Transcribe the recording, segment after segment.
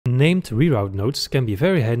named reroute nodes can be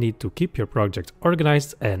very handy to keep your project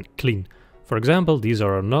organized and clean. For example, these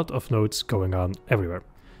are a lot of nodes going on everywhere.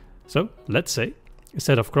 So let's say,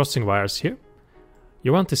 instead of crossing wires here,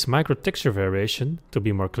 you want this micro texture variation to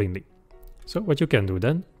be more cleanly. So what you can do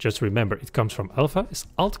then, just remember it comes from alpha, is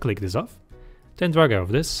alt-click this off, then drag out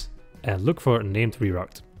this and look for named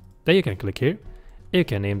reroute. Then you can click here, and you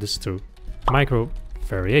can name this to micro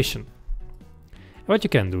variation. And what you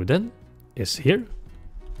can do then is here,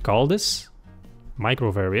 call this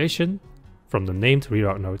micro variation from the named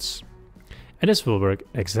reroute nodes. And this will work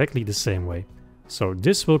exactly the same way. So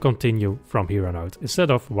this will continue from here on out instead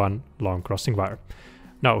of one long crossing wire.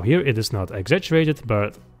 Now here it is not exaggerated,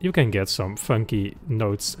 but you can get some funky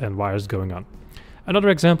nodes and wires going on. Another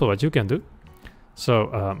example what you can do. So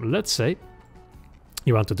let's say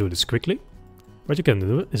you want to do this quickly. What you can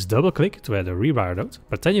do is double click to add a rewire node,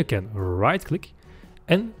 but then you can right click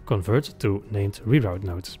and convert to named reroute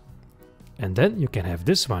nodes. And then you can have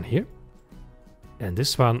this one here and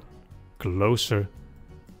this one closer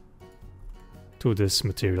to this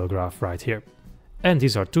material graph right here. And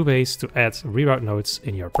these are two ways to add reroute nodes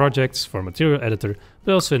in your projects for Material Editor,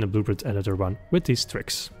 but also in the Blueprint Editor one with these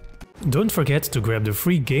tricks. Don't forget to grab the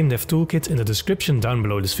free Game Dev Toolkit in the description down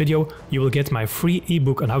below this video. You will get my free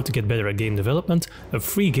ebook on how to get better at game development, a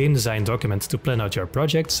free game design document to plan out your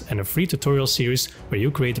projects, and a free tutorial series where you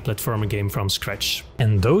create a platformer game from scratch.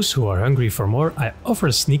 And those who are hungry for more, I offer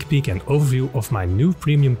a sneak peek and overview of my new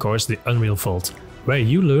premium course, The Unreal Vault, where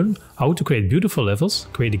you learn how to create beautiful levels,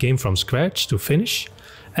 create a game from scratch to finish,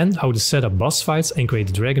 and how to set up boss fights and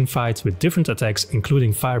create dragon fights with different attacks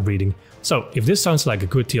including fire breathing. So if this sounds like a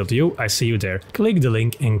good deal to you, I see you there. Click the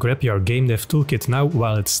link and grab your Game Dev Toolkit now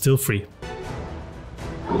while it's still free.